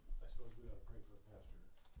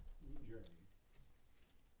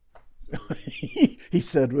He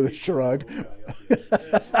said with a shrug.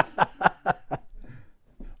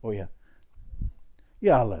 Oh, yeah.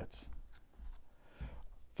 Yeah, let's.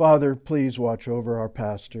 Father, please watch over our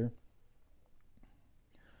pastor.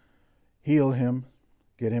 Heal him.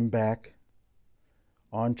 Get him back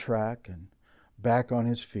on track and back on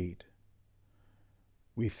his feet.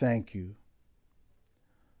 We thank you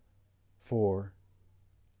for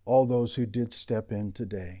all those who did step in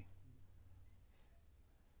today.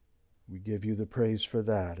 We give you the praise for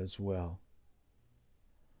that as well.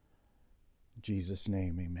 In Jesus'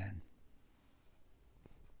 name, amen.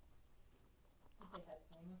 Did they have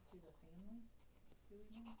illness through the family? Do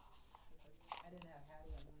we know? Because I didn't have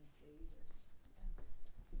Hattie on my page or.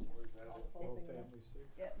 Whole family sick.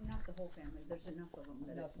 Yeah, not the whole family. There's enough of them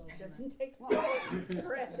that Enough of it 'em. doesn't take long to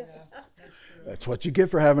spread. Yeah, that's true. That's what you get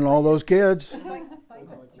for having all those kids. It's like It's cycles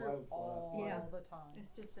like through wildfire. all Yeah. the time. It's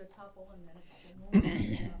just a couple and then a couple more.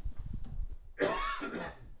 Yeah.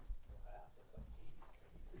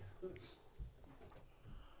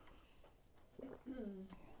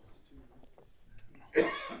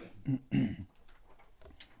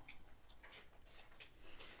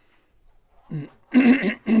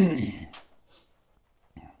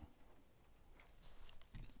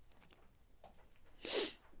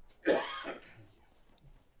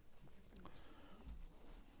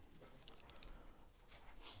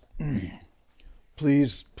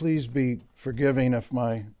 Please be forgiving if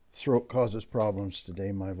my throat causes problems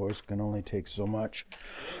today. My voice can only take so much.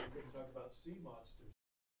 We can talk about sea monsters.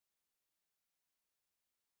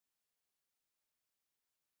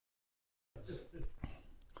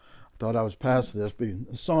 Thought I was past this. The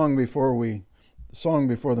song before the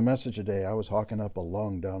message today, I was hawking up a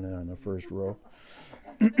lung down there in the first row.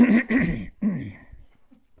 I like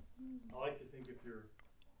to think if you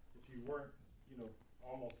weren't,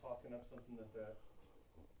 almost hawking up something that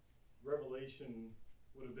revelation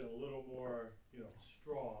would have been a little more,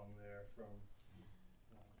 strong there from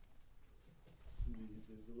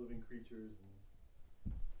the living creatures,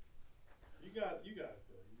 and you got it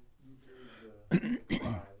though. You heard the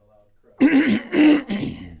cry, the loud cry.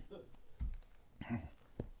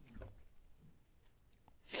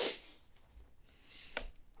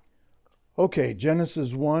 Okay,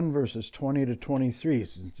 Genesis 1, verses 20 to 23,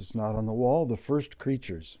 since it's not on the wall, the first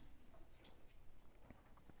creatures.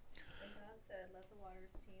 And God said, let the waters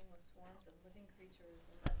teem with swarms of living creatures,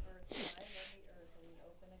 and let birds fly above the earth in the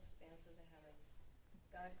open expanse of the heavens.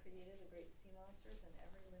 God created the great sea monsters and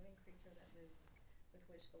every living creature that moves, with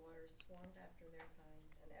which the waters swarmed after their kind,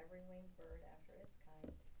 and every winged bird after its kind.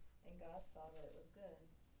 And God saw that it was good.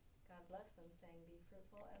 God blessed them, saying, be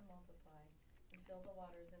fruitful and multiply, and fill the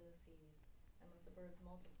waters in the seas, and let the birds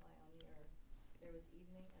multiply on the earth. There was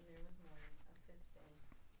evening and there was morning, a fifth day.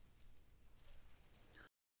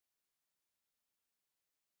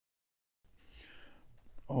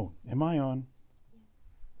 Oh, am I on?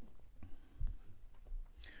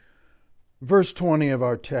 Verse 20 of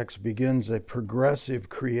our text begins a progressive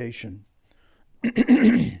creation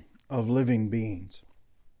of living beings.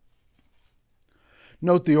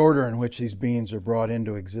 Note the order in which these beings are brought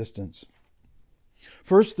into existence.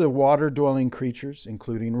 First, the water-dwelling creatures,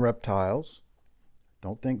 including reptiles.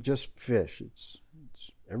 Don't think just fish. It's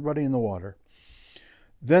everybody in the water.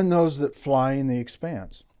 Then those that fly in the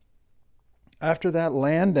expanse. After that,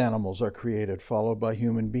 land animals are created, followed by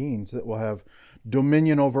human beings that will have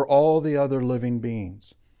dominion over all the other living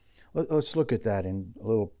beings. Let's look at that in a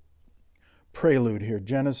little prelude here.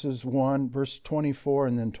 Genesis 1, verse 24,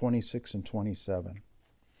 and then 26 and 27.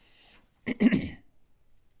 And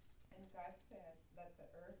God said, let the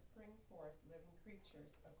earth bring forth living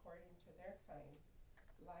creatures according to their kinds,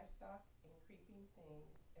 livestock and creeping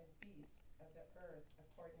things, and beasts of the earth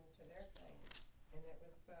according to their kinds. And it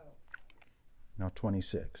was so. Now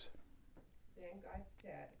 26. Then God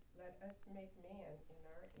said, let us make man in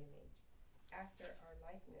our image, after our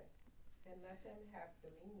likeness, and let them have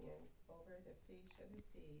dominion over the fish of the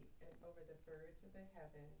sea, and over the birds of the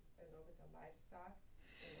heavens, and over the livestock,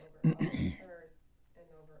 and over all the earth, and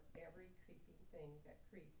over every creeping thing that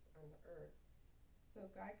creeps on the earth. So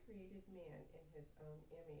God created man in his own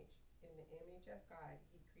image. In the image of God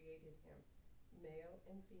he created him. Male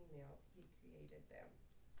and female he created them.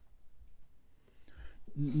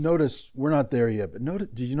 Notice, we're not there yet, but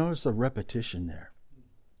did you notice the repetition there?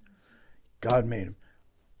 God made him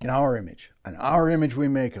in our image. In our image we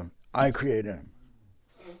make him. I created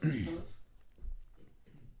him.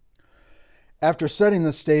 After setting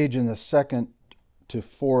the stage in the second to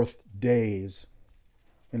fourth days,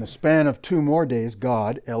 in a span of 2 more days,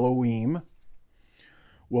 God, Elohim,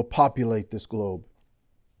 will populate this globe.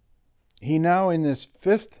 He now, in this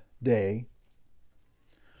fifth day,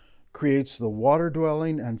 creates the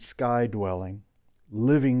water-dwelling and sky-dwelling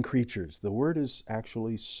living creatures. The word is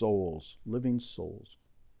actually souls, living souls,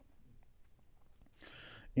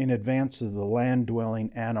 in advance of the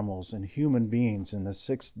land-dwelling animals and human beings in the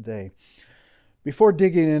sixth day. Before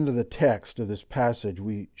digging into the text of this passage,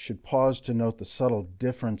 we should pause to note the subtle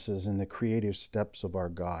differences in the creative steps of our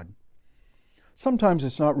God. Sometimes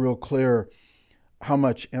it's not real clear how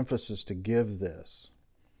much emphasis to give this.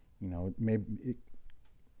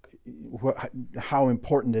 How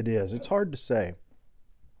important it is. It's hard to say.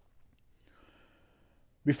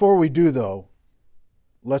 Before we do, though,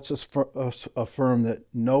 let's affirm that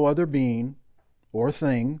no other being or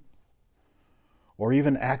thing or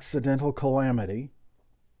even accidental calamity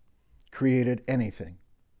created anything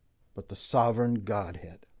but the sovereign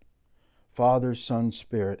Godhead. Father, Son,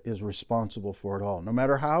 Spirit is responsible for it all, no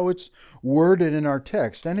matter how it's worded in our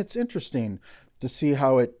text. And it's interesting to see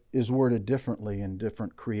how it is worded differently in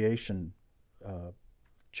different creation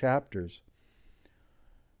chapters.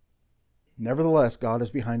 Nevertheless, God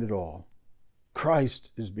is behind it all.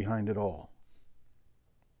 Christ is behind it all.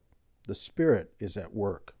 The Spirit is at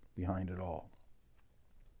work behind it all.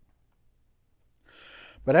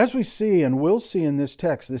 But as we see and will see in this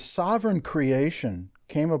text, this sovereign creation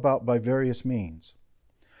came about by various means.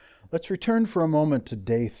 Let's return for a moment to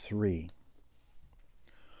day 3.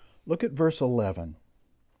 Look at verse 11.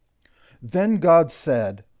 Then God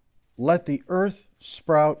said, "Let the earth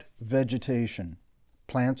sprout vegetation,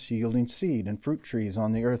 plants yielding seed, and fruit trees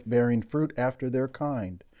on the earth bearing fruit after their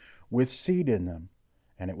kind, with seed in them."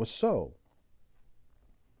 And it was so.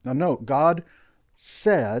 Now note, God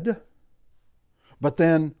said, but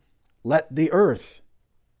then let the earth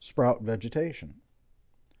sprout vegetation.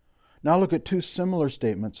 Now look at two similar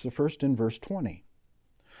statements, the first in verse 20.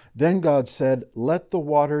 Then God said, "Let the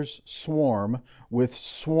waters swarm with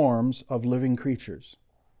swarms of living creatures,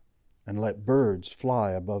 and let birds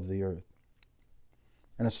fly above the earth."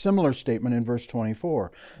 And a similar statement in verse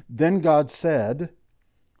 24. Then God said,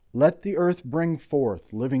 "Let the earth bring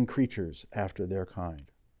forth living creatures after their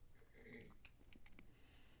kind."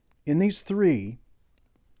 In these three,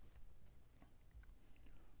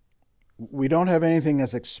 we don't have anything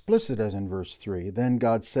as explicit as in verse 3. Then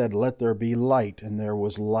God said, "Let there be light," and there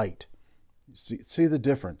was light. See the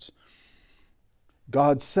difference.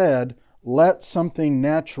 God said, "Let something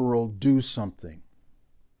natural do something."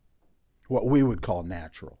 What we would call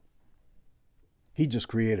natural. He just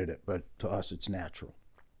created it, but to us it's natural.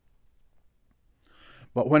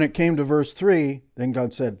 But when it came to verse 3, then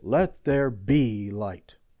God said, "Let there be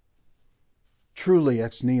light." Truly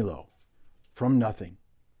ex nihilo, from nothing.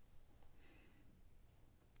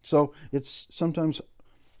 So it's sometimes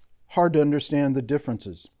hard to understand the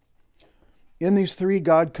differences. In these three,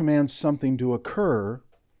 God commands something to occur,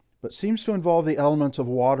 but seems to involve the elements of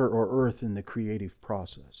water or earth in the creative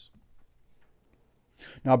process.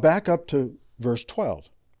 Now back up to verse 12.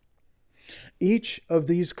 Each of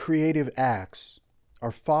these creative acts are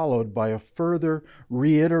followed by a further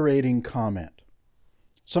reiterating comment.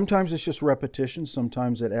 Sometimes it's just repetition,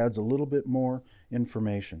 sometimes it adds a little bit more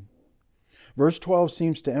information. Verse 12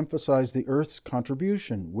 seems to emphasize the earth's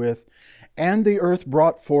contribution with, "And the earth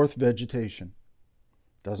brought forth vegetation."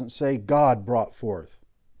 It doesn't say God brought forth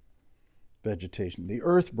vegetation. The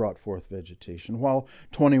earth brought forth vegetation, while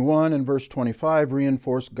 21 and verse 25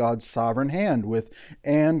 reinforce God's sovereign hand with,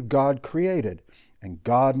 "And God created," and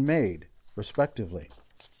 "God made," respectively.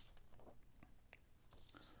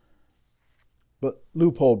 But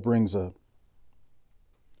Leupold brings a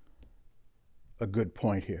good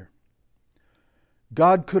point here.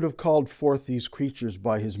 God could have called forth these creatures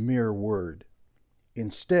by his mere word.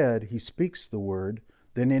 Instead, he speaks the word,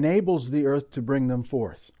 then enables the earth to bring them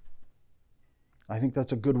forth. I think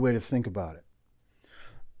that's a good way to think about it.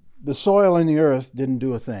 The soil in the earth didn't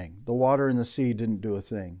do a thing. The water in the sea didn't do a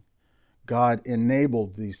thing. God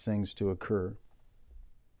enabled these things to occur.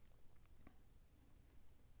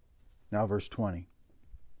 Now verse 20.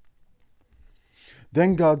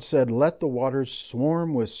 Then God said, "Let the waters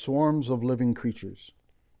swarm with swarms of living creatures,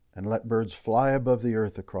 and let birds fly above the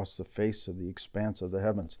earth across the face of the expanse of the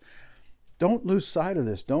heavens." Don't lose sight of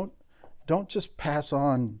this. Don't just pass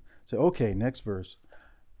on, say, okay, next verse.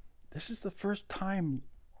 This is the first time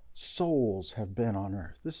souls have been on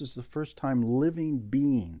earth. This is the first time living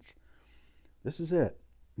beings. This is it.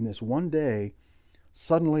 In this one day,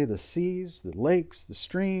 suddenly the seas, the lakes, the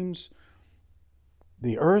streams,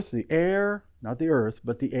 the earth, the air, not the earth,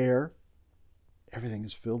 but the air, everything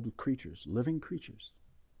is filled with creatures, living creatures.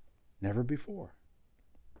 Never before.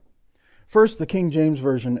 First, the King James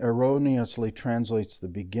Version erroneously translates the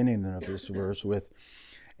beginning of this verse with,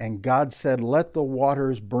 "And God said, let the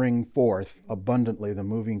waters bring forth abundantly the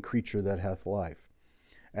moving creature that hath life,"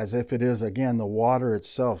 as if it is, again, the water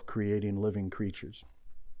itself creating living creatures.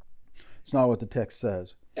 It's not what the text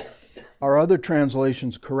says. Our other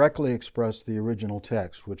translations correctly express the original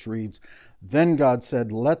text, which reads, "Then God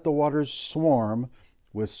said, let the waters swarm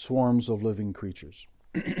with swarms of living creatures."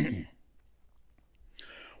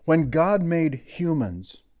 When God made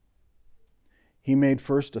humans, he made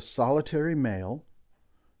first a solitary male,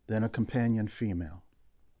 then a companion female.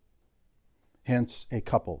 Hence a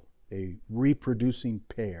couple, a reproducing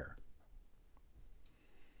pair,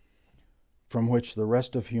 from which the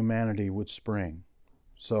rest of humanity would spring.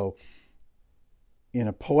 So, in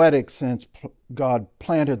a poetic sense, God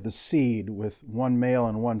planted the seed with one male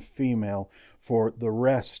and one female for the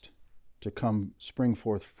rest to come spring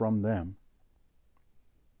forth from them.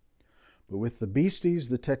 But with the beasties,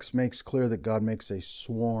 the text makes clear that God makes a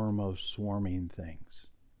swarm of swarming things.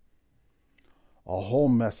 A whole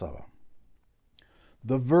mess of them.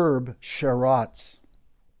 The verb sheratz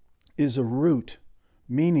is a root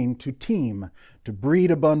meaning to teem, to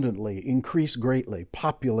breed abundantly, increase greatly,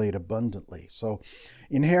 populate abundantly. So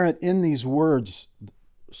inherent in these words,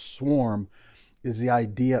 swarm, is the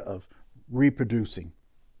idea of reproducing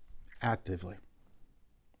actively.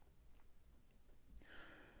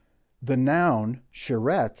 The noun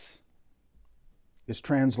sheretz is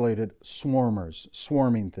translated swarmers,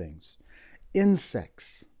 swarming things,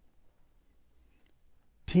 insects,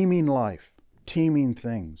 teeming life, teeming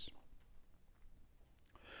things.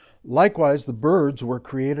 Likewise, the birds were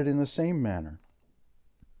created in the same manner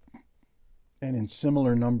and in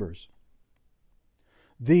similar numbers.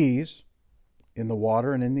 These, in the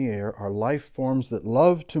water and in the air, are life forms that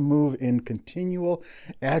love to move in continual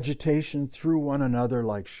agitation through one another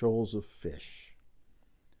like shoals of fish.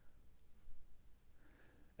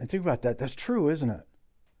 And think about that. That's true, isn't it?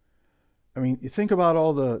 I mean, you think about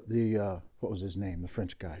all the what was his name? The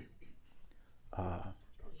French guy.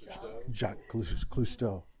 Jacques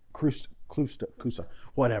Cousteau.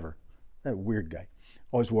 Whatever. That weird guy.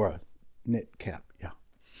 Always wore a knit cap. Yeah.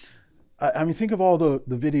 I mean, think of all the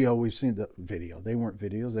video we've seen. The video. They weren't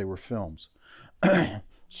videos. They were films.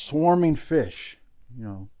 Swarming fish. You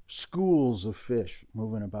know, schools of fish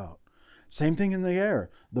moving about. Same thing in the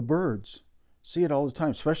air. The birds. See it all the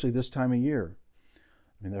time, especially this time of year.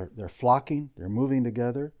 I mean, they're flocking. They're moving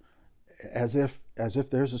together, as if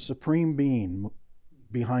there's a supreme being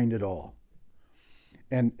behind it all.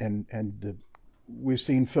 And we've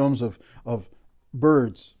seen films of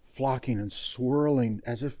birds flocking and swirling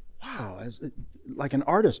as if, wow, like an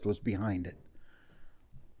artist was behind it.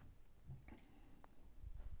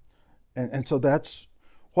 And so that's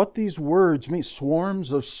what these words mean.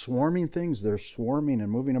 Swarms of swarming things. They're swarming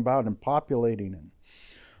and moving about and populating and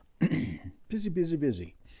busy, busy,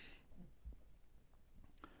 busy.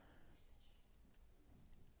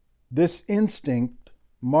 This instinct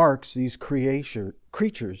marks these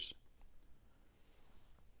creatures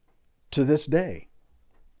to this day,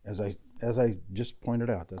 as I just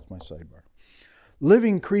pointed out. That's my sidebar.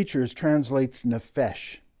 Living creatures translates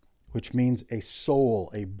nefesh, which means a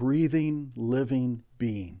soul, a breathing, living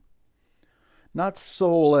being. Not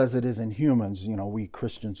soul as it is in humans. You know, we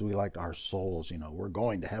Christians, we like our souls. You know, we're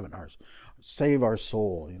going to heaven. Save our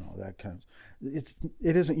soul. You know, that kind of.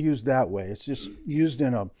 It isn't used that way. It's just used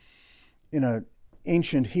in a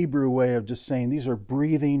ancient Hebrew way of just saying these are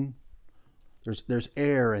breathing. There's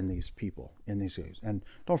air in these people, in these days. And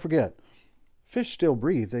don't forget, fish still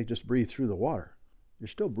breathe. They just breathe through the water. They're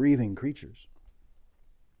still breathing creatures.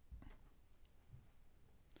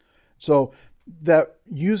 So that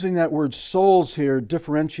using that word souls here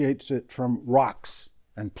differentiates it from rocks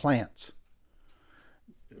and plants.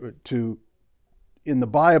 In the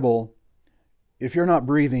Bible, if you're not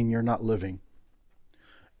breathing, you're not living.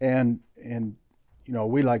 And you know,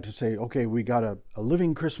 we like to say, okay, we got a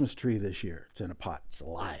living Christmas tree this year. It's in a pot. It's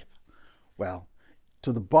alive. Well,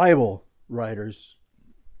 to the Bible writers,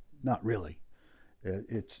 not really.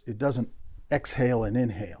 It doesn't exhale and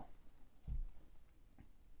inhale.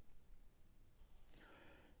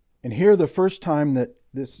 And here this is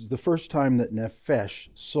the first time that nefesh,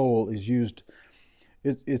 soul, is used.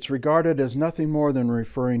 It's regarded as nothing more than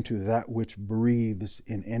referring to that which breathes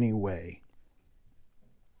in any way.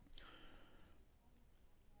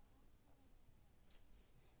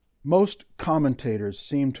 Most commentators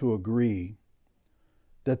seem to agree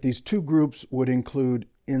that these two groups would include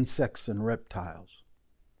insects and reptiles.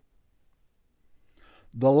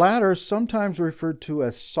 The latter sometimes referred to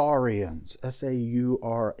as saurians, S-A-U-R-A-N-S,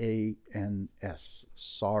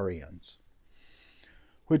 saurians.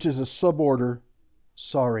 which is a suborder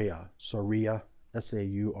Sauria, Sauria,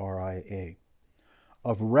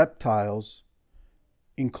 of reptiles,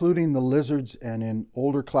 including the lizards, and in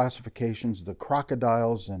older classifications, the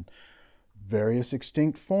crocodiles and various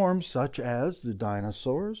extinct forms such as the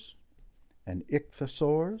dinosaurs and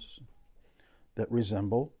ichthyosaurs that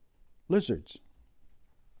resemble lizards.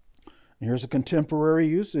 And here's a contemporary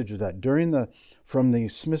usage of that. From the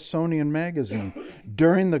Smithsonian Magazine,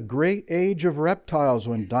 during the great age of reptiles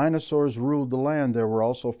when dinosaurs ruled the land, there were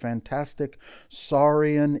also fantastic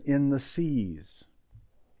saurian in the seas.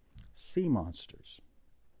 Sea monsters.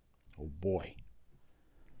 Oh boy.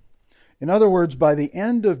 In other words, by the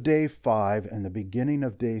end of day 5 and the beginning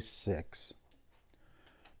of day 6,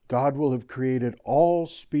 God will have created all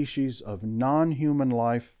species of non-human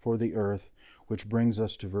life for the earth, which brings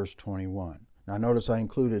us to verse 21. Now notice I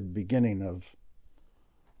included beginning of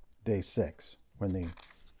day 6. Do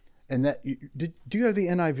you have the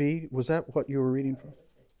NIV? Was that what you were reading from?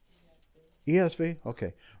 ESV?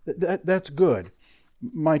 Okay. That's good.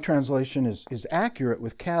 My translation is accurate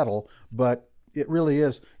with cattle, but it really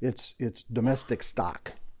is. It's domestic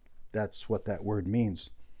stock. That's what that word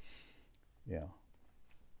means. Yeah.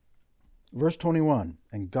 Verse 21,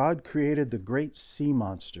 and God created the great sea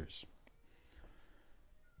monsters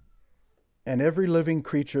and every living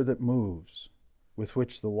creature that moves, with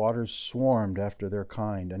which the waters swarmed after their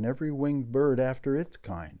kind, and every winged bird after its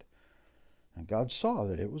kind. And God saw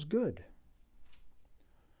that it was good.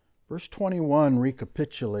 Verse 21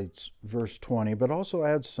 recapitulates verse 20, but also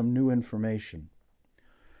adds some new information.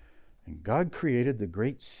 And God created the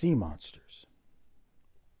great sea monsters.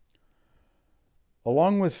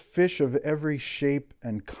 Along with fish of every shape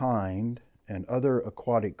and kind and other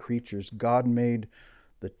aquatic creatures, God made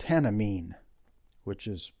the tanimine, which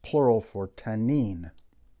is plural for tannin,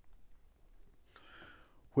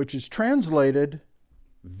 which is translated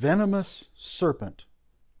venomous serpent,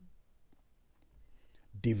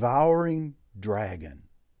 devouring dragon,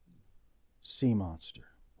 sea monster.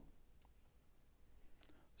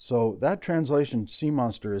 So that translation, sea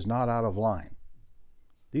monster, is not out of line.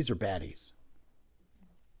 These are baddies.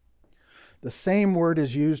 The same word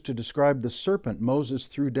is used to describe the serpent Moses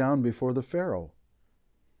threw down before the Pharaoh,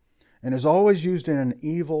 and is always used in an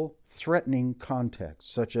evil, threatening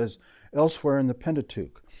context, such as elsewhere in the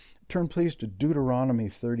Pentateuch. Turn please to Deuteronomy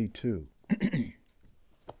 32.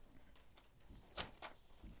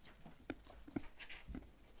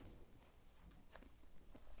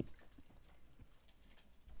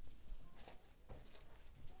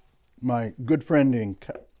 My good friend in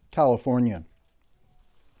California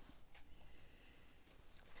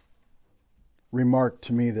remarked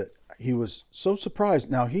to me that he was so surprised.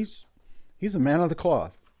 Now, he's a man of the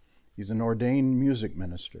cloth. He's an ordained music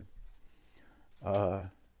minister.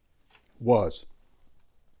 Was.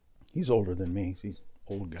 He's older than me. He's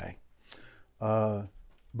an old guy.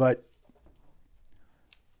 But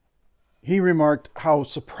he remarked how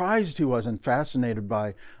surprised he was and fascinated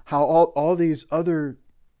by how all these other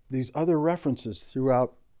references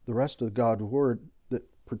throughout the rest of God's Word that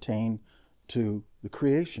pertain to the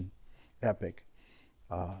creation epic.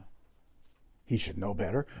 He should know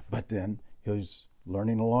better, but then he's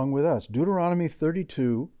learning along with us. Deuteronomy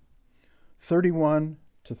 32, 31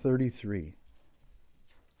 to 33.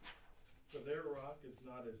 For their rock is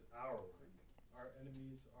not as our rock. Our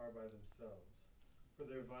enemies are by themselves. For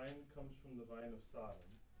their vine comes from the vine of Sodom,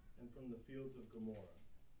 and from the fields of Gomorrah.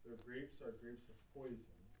 Their grapes are grapes of poison.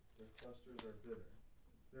 Their clusters are bitter.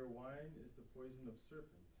 Their wine is the poison of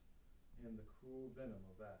serpents, and the cruel venom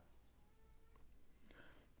of asps.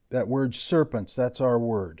 That word serpents, that's our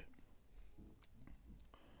word.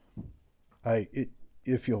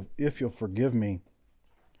 If you'll forgive me.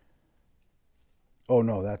 Oh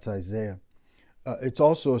no, that's Isaiah. It's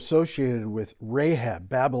also associated with Rahab,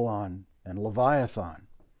 Babylon, and Leviathan,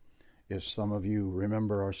 if some of you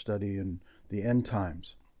remember our study in the end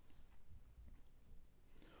times.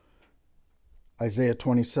 Isaiah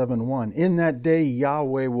 27:1. In that day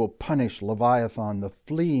Yahweh will punish Leviathan, the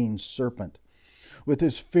fleeing serpent, with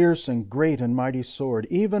his fierce and great and mighty sword,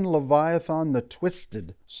 even Leviathan, the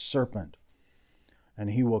twisted serpent,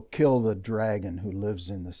 and he will kill the dragon who lives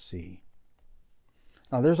in the sea.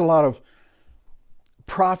 Now, there's a lot of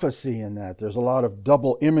prophecy in that. There's a lot of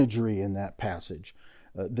double imagery in that passage.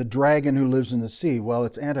 The dragon who lives in the sea, well,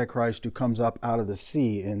 it's Antichrist who comes up out of the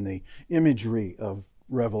sea in the imagery of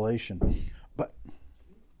Revelation. But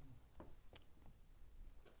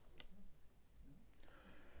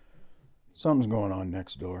something's going on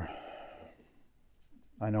next door.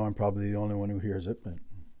 I know I'm probably the only one who hears it, but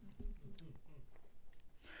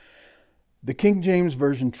the King James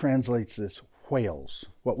Version translates this, whales.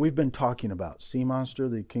 What we've been talking about, sea monster,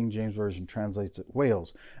 the King James Version translates it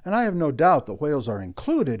whales. And I have no doubt that whales are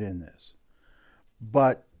included in this.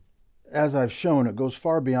 But as I've shown, it goes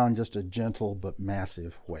far beyond just a gentle but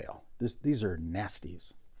massive whale. These are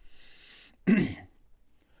nasties.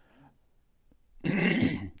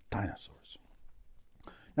 Dinosaurs.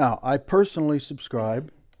 Now, I personally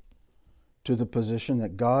subscribe to the position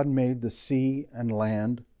that God made the sea and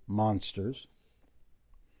land monsters,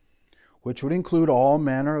 which would include all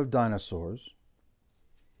manner of dinosaurs,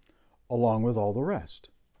 along with all the rest.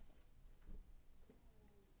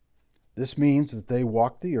 This means that they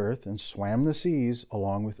walked the earth and swam the seas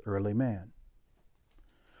along with early man,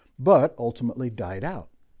 but ultimately died out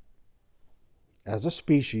as a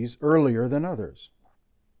species earlier than others.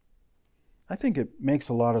 I think it makes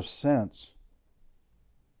a lot of sense,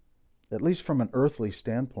 at least from an earthly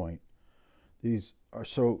standpoint.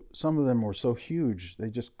 Some of them were so huge, they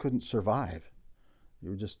just couldn't survive.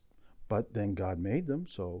 But then God made them,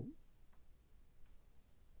 so.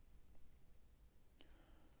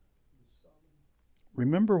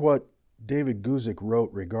 Remember what David Guzik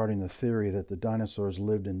wrote regarding the theory that the dinosaurs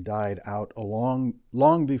lived and died out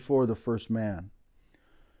long before the first man.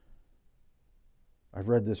 I've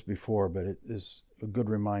read this before, but it is a good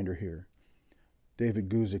reminder here. David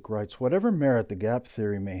Guzik writes, "Whatever merit the gap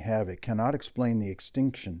theory may have, it cannot explain the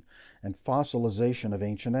extinction and fossilization of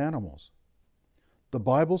ancient animals. The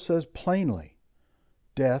Bible says plainly,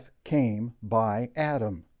 death came by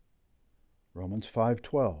Adam." Romans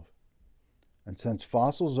 5:12. And since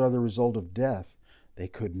fossils are the result of death, they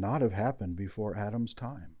could not have happened before Adam's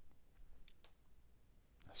time.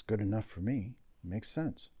 That's good enough for me. It makes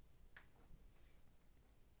sense.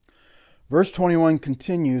 Verse 21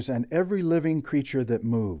 continues, "And every living creature that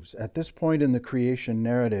moves." At this point in the creation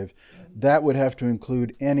narrative, that would have to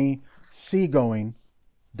include any seagoing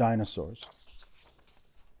dinosaurs.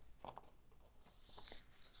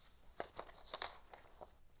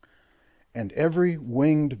 "And every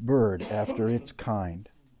winged bird after its kind."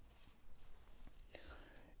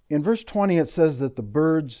 In verse 20 it says that the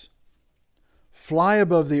birds fly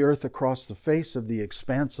above the earth across the face of the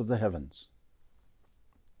expanse of the heavens.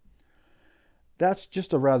 That's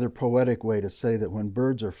just a rather poetic way to say that when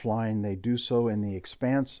birds are flying, they do so in the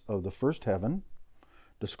expanse of the first heaven,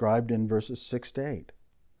 described in verses 6 to 8.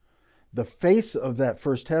 The face of that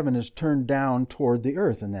first heaven is turned down toward the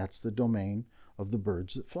earth, and that's the domain of the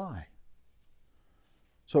birds that fly.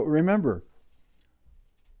 So remember,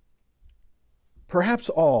 perhaps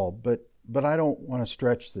all, but I don't want to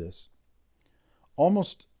stretch this.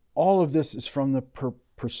 Almost all of this is from the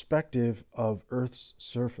perspective of Earth's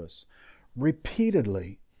surface.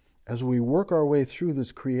 Repeatedly, as we work our way through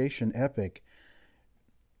this creation epic,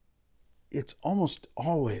 it's almost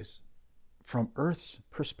always from Earth's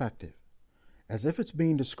perspective, as if it's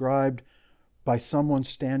being described by someone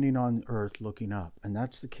standing on Earth looking up. And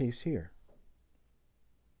that's the case here.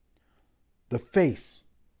 The face.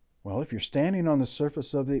 Well, if you're standing on the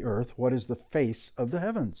surface of the earth, what is the face of the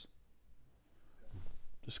heavens?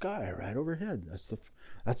 The sky right overhead.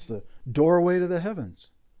 That's the doorway to the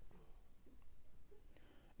heavens.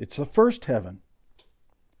 It's the first heaven,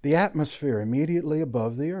 the atmosphere immediately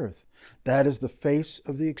above the earth. That is the face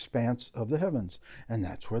of the expanse of the heavens, and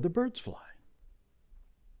that's where the birds fly.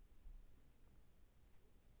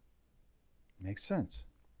 Makes sense.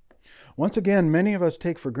 Once again, many of us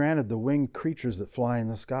take for granted the winged creatures that fly in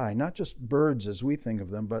the sky, not just birds as we think of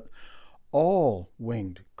them, but all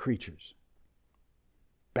winged creatures.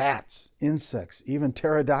 Bats, insects, even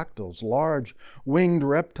pterodactyls, large winged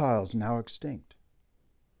reptiles now extinct.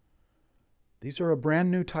 These are a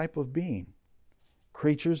brand new type of being,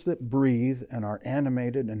 creatures that breathe and are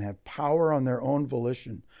animated and have power on their own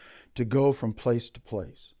volition to go from place to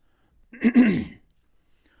place.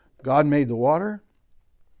 God made the water,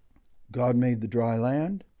 God made the dry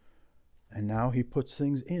land, and now he puts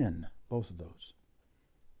things in both of those.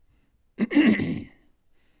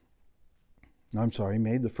 I'm sorry, he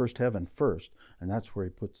made the first heaven first, and that's where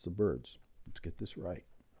he puts the birds. Let's get this right.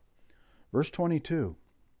 Verse 22.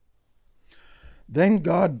 Then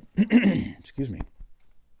God,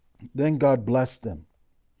 then God blessed them.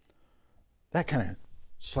 That kind of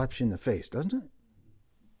slaps you in the face, doesn't it?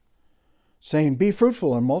 Saying, "Be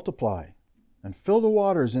fruitful and multiply, and fill the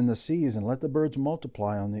waters in the seas, and let the birds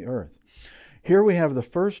multiply on the earth." Here we have the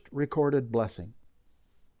first recorded blessing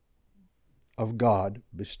of God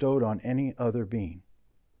bestowed on any other being.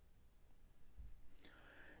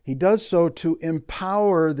 He does so to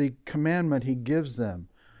empower the commandment he gives them.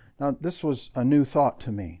 Now, this was a new thought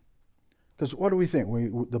to me. Because what do we think?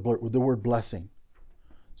 The word blessing,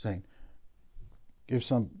 saying, give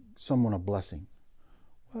someone a blessing,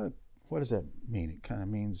 what does that mean? It kind of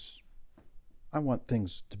means, I want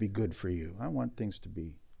things to be good for you. I want things to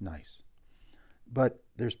be nice. But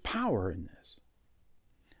there's power in this.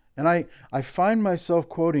 And I find myself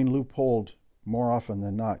quoting Leupold more often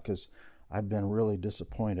than not because I've been really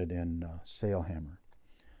disappointed in Sailhammer.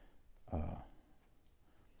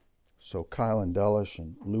 So Kyle and Delish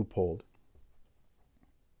and Leupold.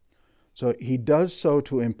 So he does so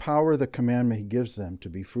to empower the commandment he gives them to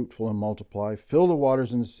be fruitful and multiply, fill the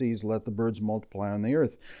waters and the seas, let the birds multiply on the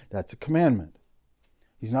earth. That's a commandment.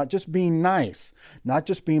 He's not just being nice, not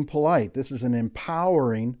just being polite. This is an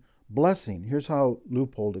empowering blessing. Here's how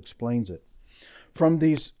Leupold explains it. From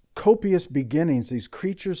these copious beginnings, these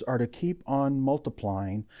creatures are to keep on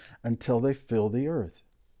multiplying until they fill the earth.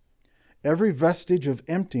 Every vestige of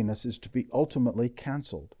emptiness is to be ultimately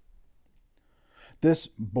canceled. This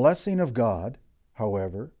blessing of God,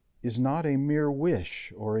 however, is not a mere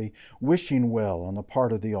wish or a wishing well on the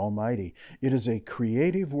part of the Almighty. It is a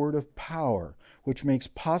creative word of power which makes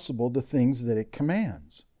possible the things that it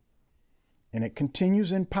commands. And it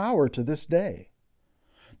continues in power to this day.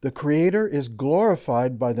 The Creator is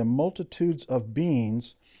glorified by the multitudes of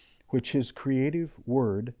beings which His creative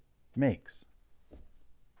word makes.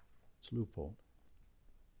 It's Leupold.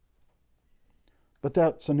 But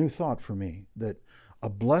that's a new thought for me, that a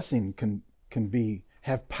blessing can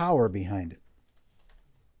have power behind it.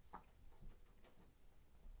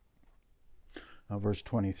 Now, verse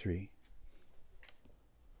 23,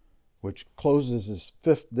 which closes this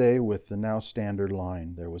fifth day with the now standard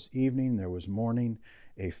line. There was evening, there was morning,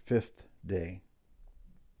 a fifth day.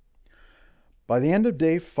 By the end of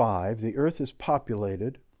day 5, the earth is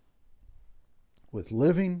populated with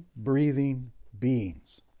living, breathing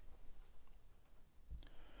beings.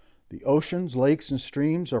 The oceans, lakes, and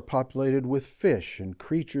streams are populated with fish and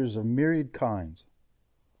creatures of myriad kinds.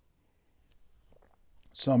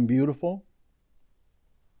 Some beautiful,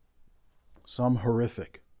 some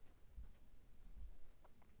horrific.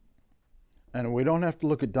 And we don't have to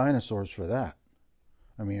look at dinosaurs for that.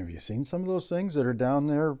 I mean, have you seen some of those things that are down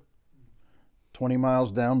there 20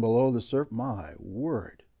 miles down below the surface? My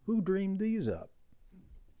word, who dreamed these up?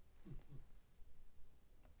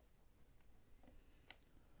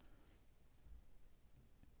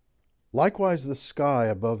 Likewise, the sky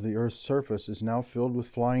above the earth's surface is now filled with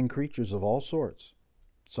flying creatures of all sorts,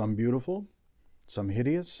 some beautiful, some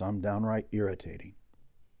hideous, some downright irritating.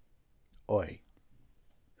 Oi.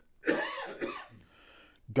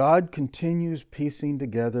 God continues piecing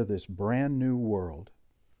together this brand new world,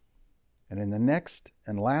 and in the next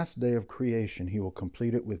and last day of creation, He will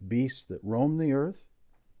complete it with beasts that roam the earth,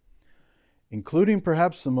 including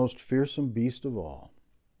perhaps the most fearsome beast of all,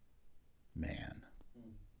 man.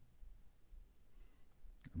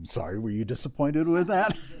 I'm sorry, were you disappointed with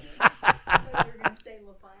that? I thought you were going to say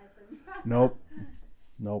Leviathan. Nope.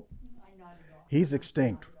 I nodded off. He's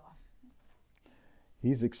extinct. I nodded off.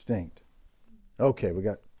 He's extinct. Okay, we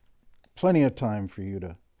got plenty of time for you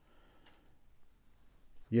to...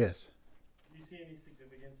 Yes. Do you see any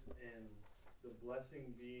significance in the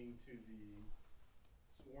blessing being to the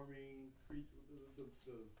swarming creature, the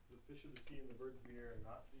fish of the sea and the birds of the air, and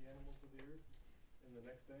not the animals of the earth in the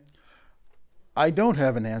next day? I don't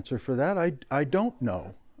have an answer for that. I don't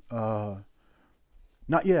know.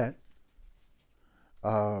 Not yet.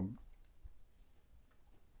 But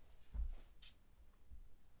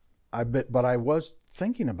I was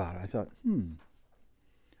thinking about it. I thought,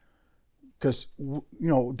 because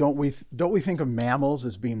don't we think of mammals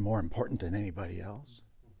as being more important than anybody else?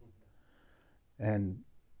 And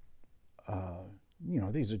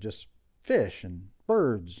these are just fish and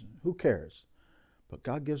birds. Who cares? But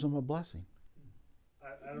God gives them a blessing.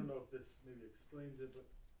 I don't know if this maybe explains it, but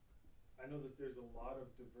I know that there's a lot of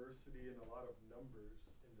diversity and a lot of numbers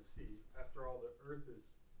in the sea. After all, the earth is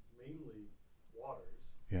mainly waters.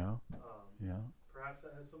 Yeah. Yeah. Perhaps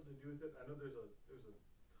that has something to do with it. I know there's a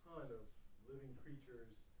ton of living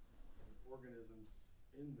creatures and organisms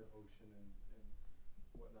in the ocean and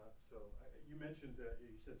whatnot. So you mentioned that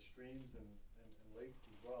you said streams and lakes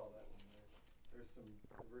as well. That there's some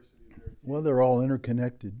diversity there too. Well, they're all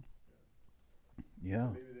interconnected. Yeah.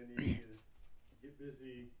 Maybe they need to get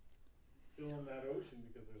busy filling that ocean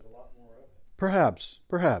because there's a lot more of it.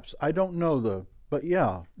 Perhaps. I don't know but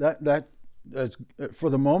yeah, that's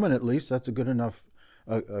for the moment at least. That's a good enough,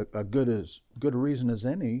 a good reason as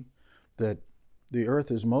any that the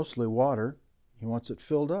earth is mostly water. He wants it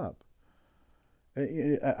filled up.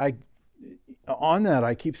 On that,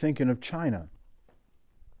 I keep thinking of China.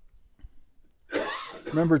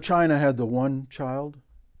 Remember, China had the one child.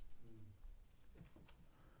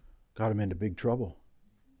 Got him into big trouble.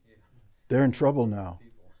 Yeah. They're in trouble now.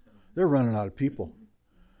 They're running out of people.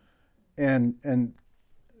 And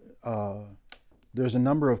there's a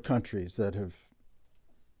number of countries that have,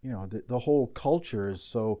 the whole culture is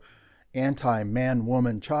so anti-man,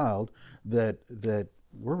 woman, child that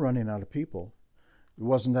we're running out of people. It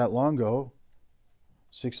wasn't that long ago,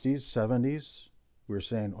 60s, 70s, we were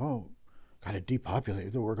saying, oh, got to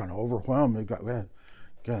depopulate. We're going to overwhelm.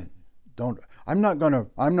 I'm not going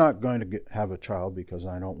to have a child because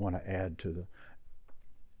I don't want to add to the.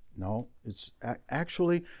 No, it's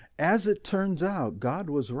actually, as it turns out, God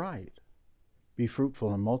was right. Be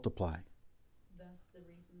fruitful and multiply. That's the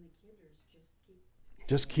reason the kidders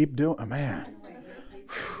just keep doing. Man. They said they're going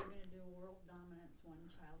to do world dominance one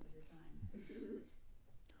child at a time.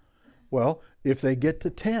 Well, if they get to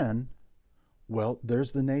 10, well,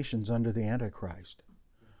 there's the nations under the Antichrist.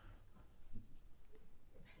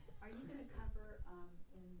 Are you going to cover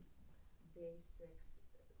in day 6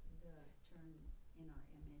 the term in our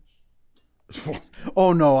image?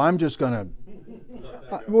 Oh no, I'm just gonna.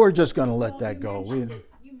 We're just gonna let that go. You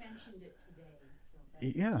mentioned it today, so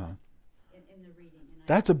that's Yeah, in the reading. And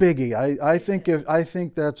that's a biggie. I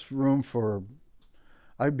think that's room for.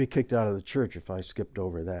 I'd be kicked out of the church if I skipped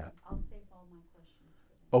over that. I'll save all my questions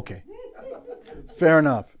for them. Okay, fair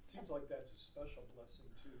enough. It seems like that's a special blessing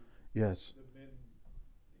too. Yes. The men,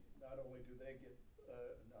 not only do they get,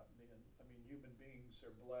 not men, I mean human beings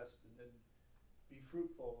are blessed, and then be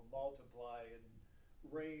fruitful and multiply and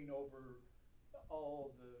reign over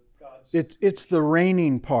all the God's. It's the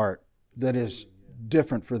reigning part that is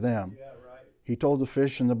different for them. Yeah, right. He told the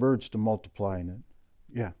fish and the birds to multiply in it.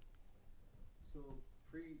 Yeah. So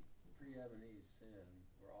pre-Adamese sin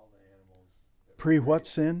were all the animals. Pre what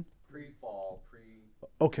sin? Pre-fall,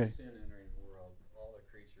 Okay. sin entering the world. All the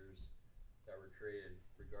creatures that were created,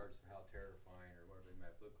 regardless of how terrifying or whatever they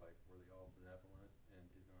might look like, were they all benevolent and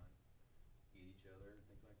did not eat each other and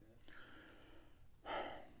things like that?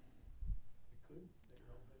 They could. They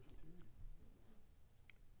were all vegetarian.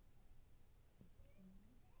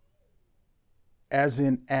 As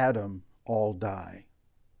in Adam, all die.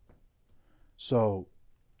 So,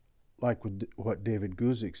 like what David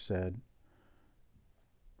Guzik said,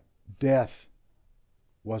 death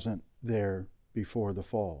wasn't there before the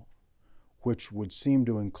fall, which would seem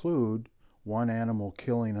to include one animal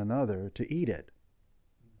killing another to eat it.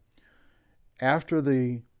 After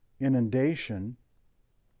the inundation,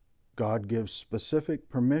 God gives specific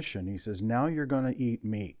permission. He says, now you're going to eat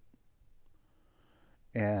meat.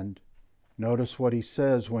 And notice what he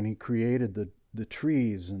says when he created the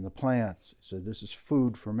trees and the plants. He said, this is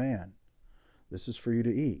food for man. This is for you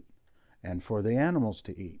to eat and for the animals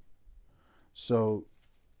to eat. So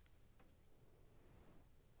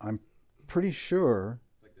I'm pretty sure.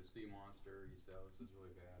 Like the sea monster, you said, this is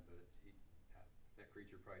really bad, but that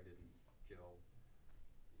creature probably didn't kill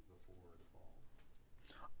before the fall.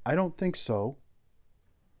 I don't think so.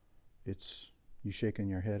 It's you shaking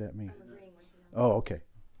your head at me. I'm agreeing with you. Oh, okay.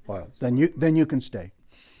 Well, then you can stay.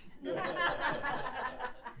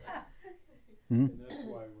 And that's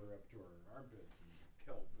why we're up to our armpits in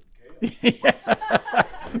kelp and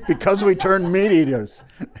kale. Because we turned meat eaters.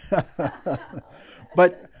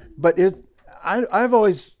 but I've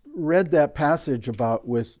always read that passage about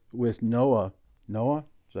with Noah. Noah,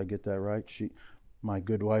 did I get that right? My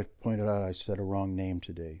good wife pointed out I said a wrong name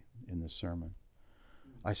today in the sermon.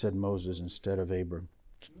 I said Moses instead of Abram.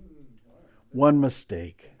 One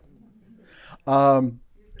mistake. Thank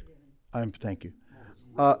you.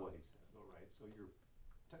 So you're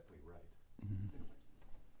technically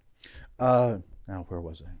right. Now where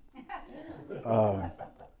was I?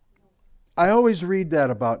 I always read that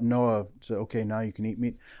about Noah. So okay, now you can eat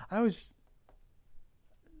meat. I was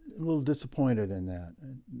a little disappointed in that.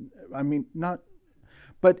 I mean, not,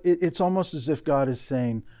 but it's almost as if God is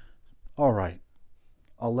saying, "All right,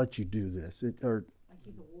 I'll let you do this." Like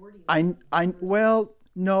he's awarding. Well,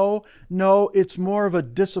 no, it's more of a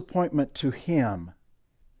disappointment to him.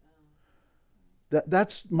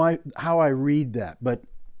 That's how I read that, but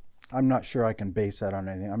I'm not sure I can base that on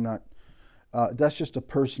anything. I'm not. That's just a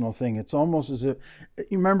personal thing. It's almost as if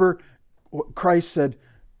you remember Christ said,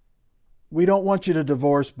 "We don't want you to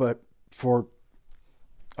divorce, but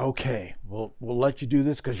okay, we'll let you do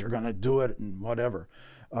this because you're going to do it and whatever."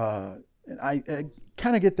 And I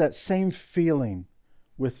kind of get that same feeling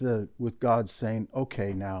with God saying,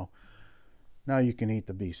 "Okay, now you can eat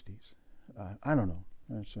the beasties." I don't know.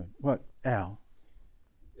 That's what, Al?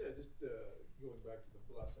 Yeah, just going back to the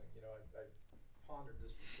blessing. I pondered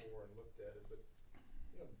this before and looked at it, but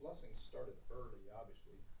the blessings started early,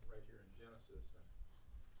 obviously, right here in Genesis, and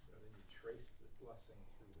then you trace the blessing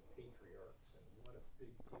through the patriarchs, and what a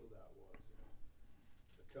big deal that was, you know.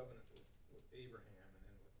 The covenant with Abraham and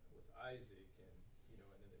then with Isaac and, you know,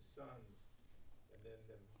 and then his sons, and then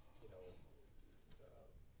them, you know,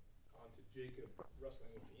 on to Jacob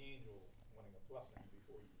wrestling with the angel, wanting a blessing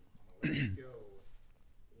before you let you go,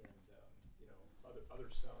 and, you know,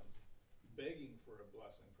 other sons begging for a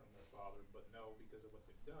blessing from their father, but no, because of what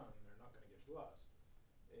they've done, they're not going to get blessed.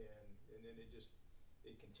 And then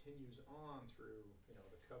it continues on through, you know,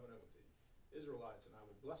 the covenant with the Israelites, and I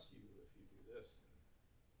will bless you if you do this, and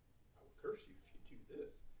I will curse you if you do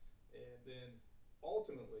this. And then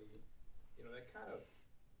ultimately, you know, that kind of,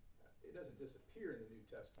 it doesn't disappear in the New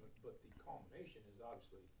Testament, but the culmination is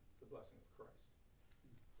obviously the blessing of Christ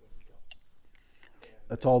when he comes. And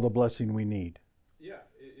That's all the blessing we need. yeah,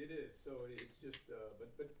 it is. So it's just,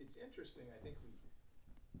 but it's interesting. I think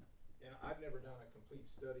and I've never done a complete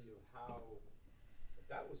study of how, but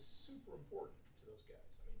that was super important to those guys.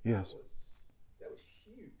 I mean, Yes. that was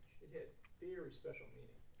huge. It had very special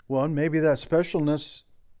meaning. Well, and maybe that specialness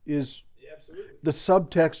is Yeah, absolutely. the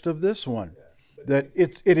subtext of this one. Yeah, but That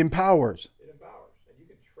it empowers. it empowers, and you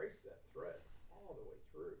can trace that thread all the way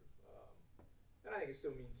through. And I think it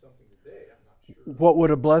still means something today. I'm not sure. What would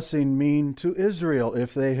a blessing mean to Israel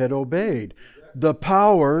if they had obeyed? The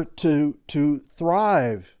power to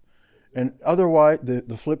thrive. And otherwise,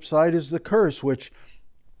 the flip side is the curse, which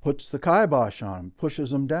puts the kibosh on them,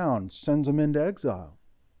 pushes them down, sends them into exile.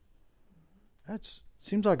 That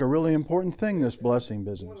seems like a really important thing, this blessing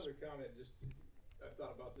One business. other comment, just I've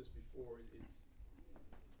thought about this before. It's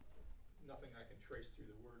nothing I can trace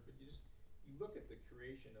through the word, but you look at the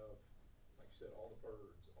creation of, like you said, all the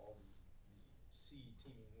birds, all the sea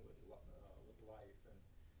teeming with life,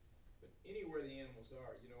 but anywhere the animals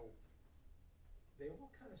are, you know, they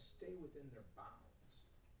all kind of stay within their bounds.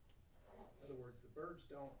 In other words, the birds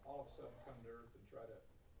don't all of a sudden come to earth and try to,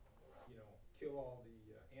 you know, kill all the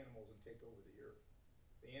animals and take over the earth.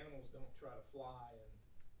 The animals don't try to fly and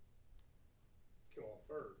kill all the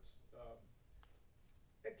birds.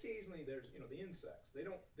 Occasionally, there's, you know, the insects. They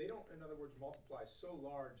don't, in other words, multiply so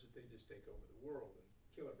large that they just take over the world and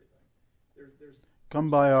kill everything. There's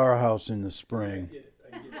Come by our house in the spring. I get it.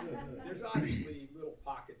 There's obviously little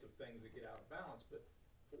pockets of things that get out of balance, but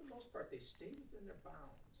for the most part, they stay within their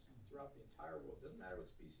bounds throughout the entire world. Doesn't matter what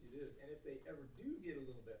species it is. And if they ever do get a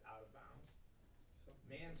little bit out of bounds,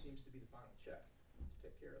 man seems to be the final check to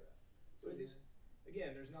take care of that. So this,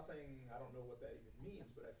 again, there's nothing, I don't know what that even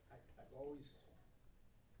means, but I've always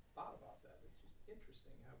thought about that. It's just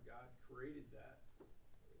interesting how God created that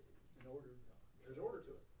in order, there's order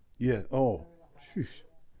to it. Yeah. Oh, sheesh.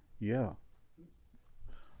 Yeah.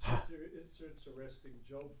 It's interesting,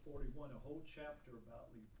 Job 41, a whole chapter about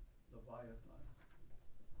Leviathan.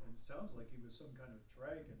 And it sounds like he was some kind of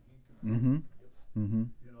dragon. He could, Mm-hmm.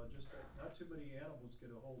 you know, just not too many animals get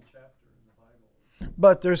a whole chapter in the Bible.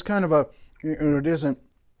 But there's kind of a, you know,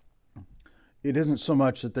 it isn't so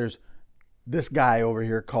much that there's this guy over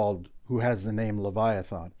here who has the name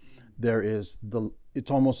Leviathan. There is it's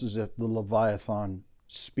almost as if the Leviathan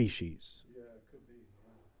species. Yeah, it could be.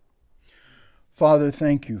 Yeah. Father,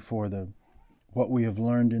 thank you for what we have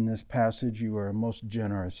learned in this passage. You are a most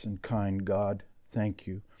generous and kind God. Thank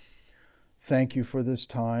you. Thank you for this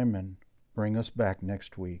time, and bring us back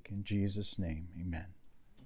next week. In Jesus' name, amen.